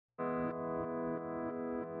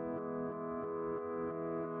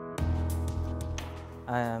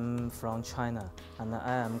I am from China, and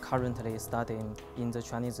I am currently studying in the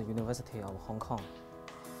Chinese University of Hong Kong.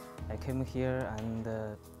 I came here and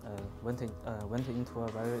went into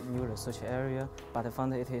a very new research area, but I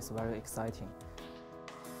found it is very exciting.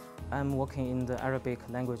 I'm working in the Arabic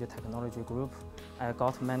language technology group. I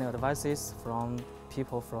got many advices from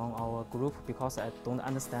people from our group because I don't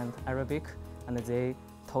understand Arabic, and they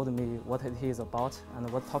told me what it is about and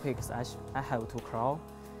what topics I have to crawl.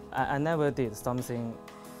 I never did something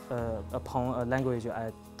upon a language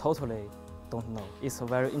I totally don't know. It's a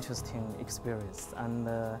very interesting experience, and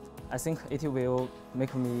I think it will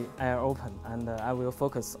make me eye-open, and I will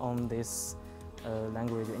focus on this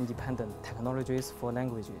language-independent technologies for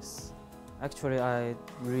languages. Actually, I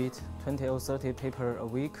read 20 or 30 papers a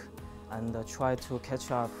week and try to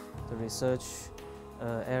catch up the research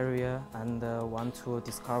area and want to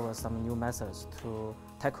discover some new methods to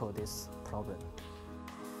tackle this problem.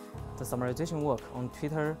 The summarization work on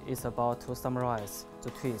Twitter is about to summarize the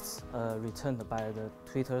tweets returned by the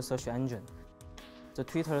Twitter search engine. The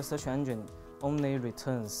Twitter search engine only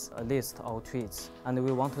returns a list of tweets, and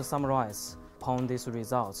we want to summarize upon these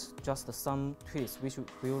results just some tweets which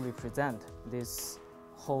will represent this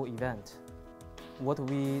whole event. What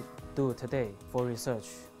we do today for research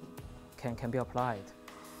can be applied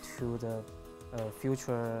to the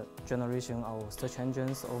future generation of search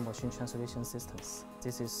engines or machine translation systems.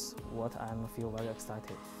 This is what I feel very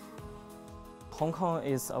excited. Hong Kong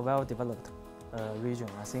is a well-developed region.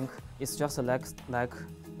 I think it's just like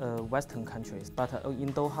Western countries. But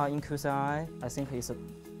in Doha, in QCRI, I think it's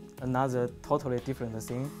another totally different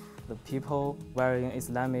thing. The people wearing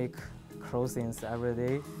Islamic clothing every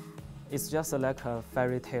day, it's just like a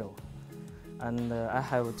fairy tale. And I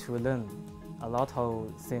have to learn a lot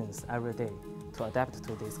of things every day to adapt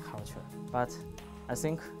to this culture. But I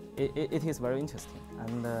think it is very interesting,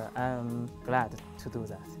 and I am glad to do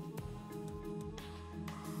that.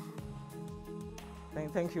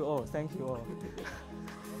 Thank you all, thank you all.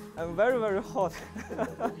 I'm very, very hot.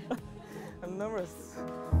 I'm nervous.